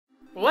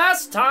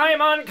Last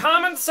time on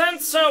Common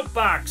Sense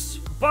Soapbox,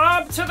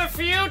 Bob to the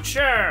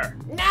future.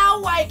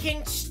 Now I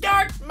can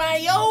start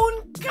my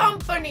own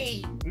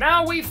company.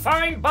 Now we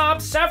find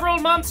Bob several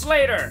months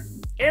later,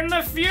 in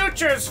the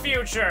future's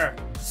future,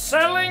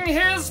 selling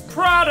his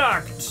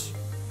product.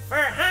 For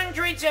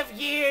hundreds of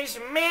years,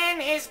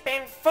 man has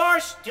been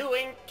forced to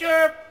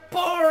endure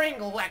boring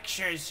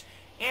lectures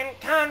and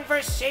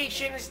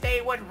conversations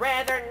they would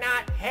rather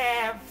not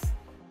have.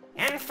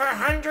 And for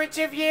hundreds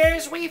of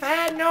years, we've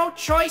had no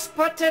choice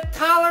but to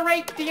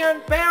tolerate the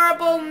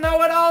unbearable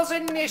know-it-alls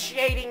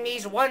initiating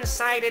these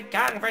one-sided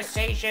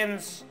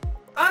conversations.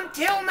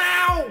 Until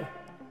now,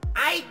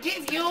 I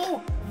give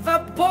you the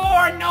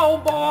bore no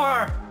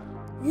more.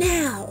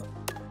 Now.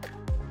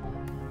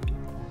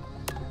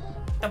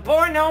 The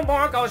bore no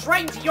more goes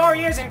right into your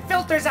ears and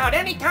filters out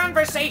any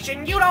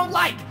conversation you don't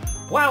like,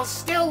 while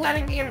still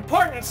letting the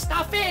important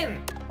stuff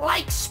in,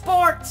 like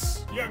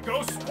sports. Yeah,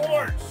 go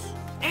sports.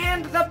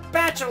 And The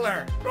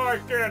Bachelor. I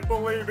can't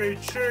believe he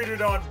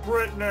cheated on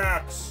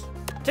Britnex.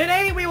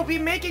 Today we will be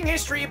making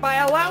history by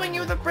allowing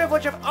you the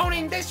privilege of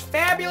owning this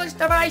fabulous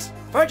device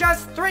for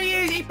just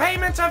 3 easy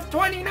payments of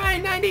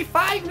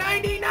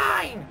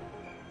 $29.95.99.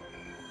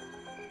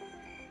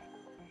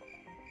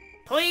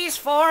 Please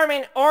form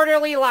an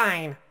orderly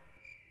line.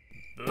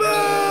 Boo!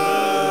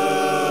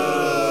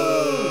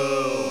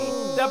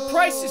 The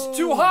price is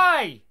too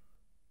high.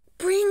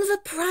 Bring the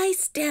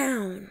price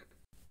down.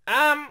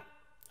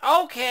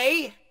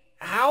 Okay.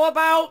 How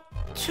about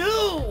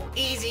 2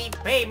 easy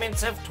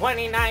payments of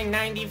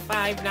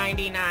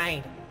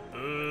 $29.95.99?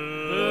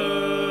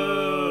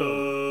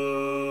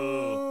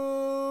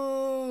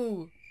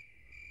 Boo!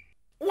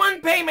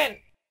 1 payment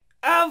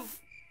of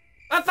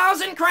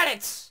 1,000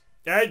 credits.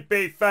 I'd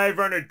pay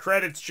 500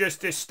 credits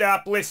just to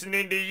stop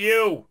listening to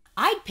you.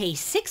 I'd pay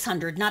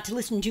 600 not to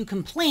listen to you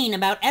complain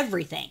about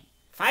everything.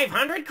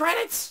 500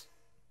 credits?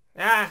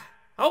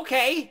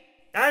 Okay.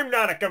 I'm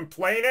not a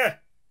complainer.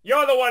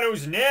 You're the one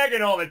who's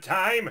nagging all the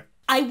time.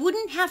 I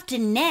wouldn't have to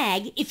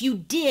nag if you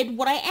did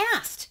what I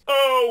asked.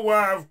 Oh,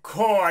 of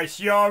course,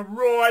 your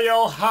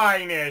Royal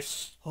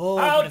Highness. Oh,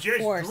 I'll but of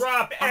just course,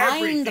 drop I'm the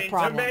everything to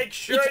problem. make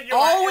sure It's you're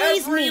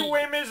always every me.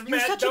 whim is You're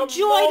met such the a joy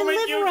to moment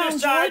live you around,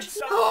 decide George.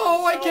 something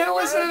Oh, I so can't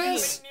listen to urgently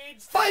this.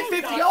 needs to $5.50,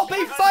 be I'll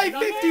pay done.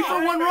 $5.50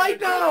 for one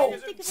right now.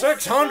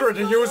 $600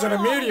 to use it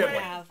immediately.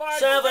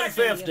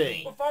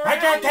 $7.50. I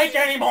can't take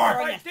any more.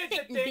 Throwing a fit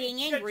and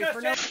being angry for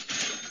no...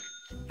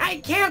 I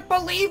can't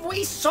believe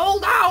we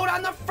sold out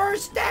on the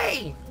first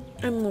day.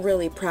 I'm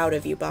really proud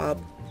of you,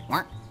 Bob.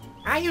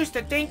 I used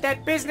to think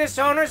that business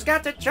owners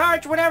got to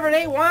charge whatever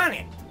they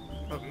wanted.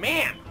 But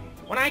man,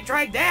 when I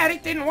tried that,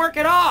 it didn't work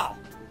at all.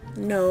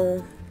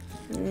 No,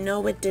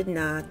 it did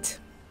not.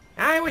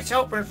 I was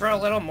hoping for a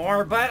little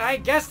more, but I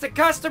guess the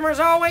customer's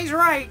always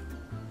right.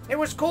 It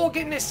was cool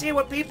getting to see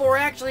what people were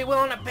actually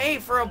willing to pay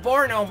for a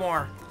bore no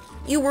more.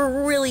 You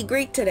were really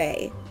great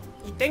today.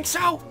 You think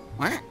so?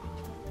 What?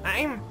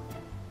 I'm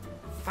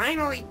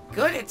finally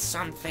good at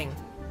something.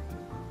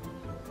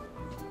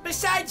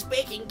 Besides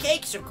baking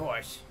cakes, of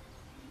course.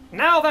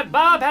 Now that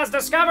Bob has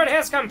discovered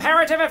his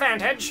comparative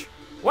advantage,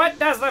 what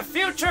does the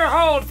future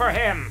hold for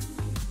him?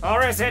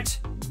 Or is it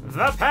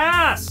the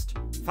past?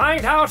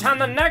 Find out on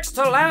the next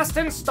to last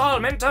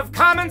installment of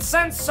Common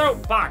Sense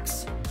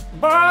Soapbox.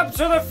 Bob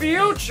to the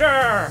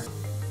future!